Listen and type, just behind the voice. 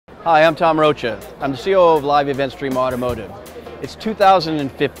Hi, I'm Tom Rocha. I'm the CEO of live event stream Automotive. It's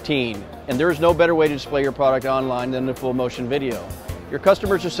 2015, and there is no better way to display your product online than the full motion video. Your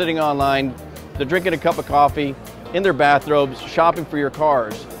customers are sitting online, they're drinking a cup of coffee, in their bathrobes, shopping for your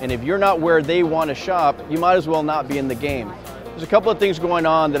cars. And if you're not where they want to shop, you might as well not be in the game. There's a couple of things going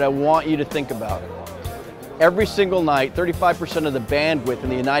on that I want you to think about. Every single night, 35% of the bandwidth in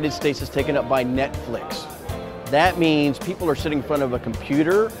the United States is taken up by Netflix. That means people are sitting in front of a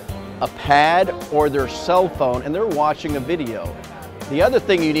computer, a pad, or their cell phone, and they're watching a video. The other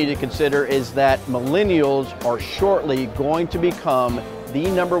thing you need to consider is that millennials are shortly going to become the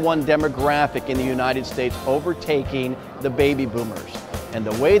 #1 demographic in the United States, overtaking the baby boomers. And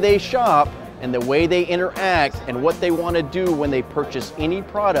the way they shop and the way they interact and what they want to do when they purchase any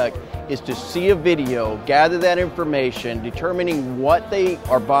product is to see a video, gather that information, determining what they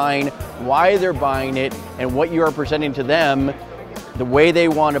are buying, why they're buying it, and what you are presenting to them the way they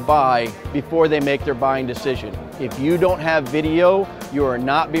want to buy before they make their buying decision. If you don't have video, you are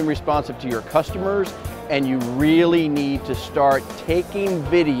not being responsive to your customers, and you really need to start taking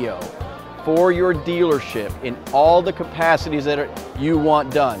video for your dealership in all the capacities that you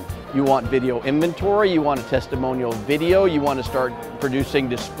want done. You want video inventory, you want a testimonial video, you want to start producing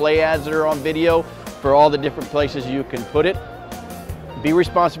display ads that are on video for all the different places you can put it. Be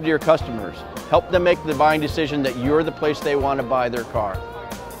responsive to your customers. Help them make the buying decision that you're the place they want to buy their car.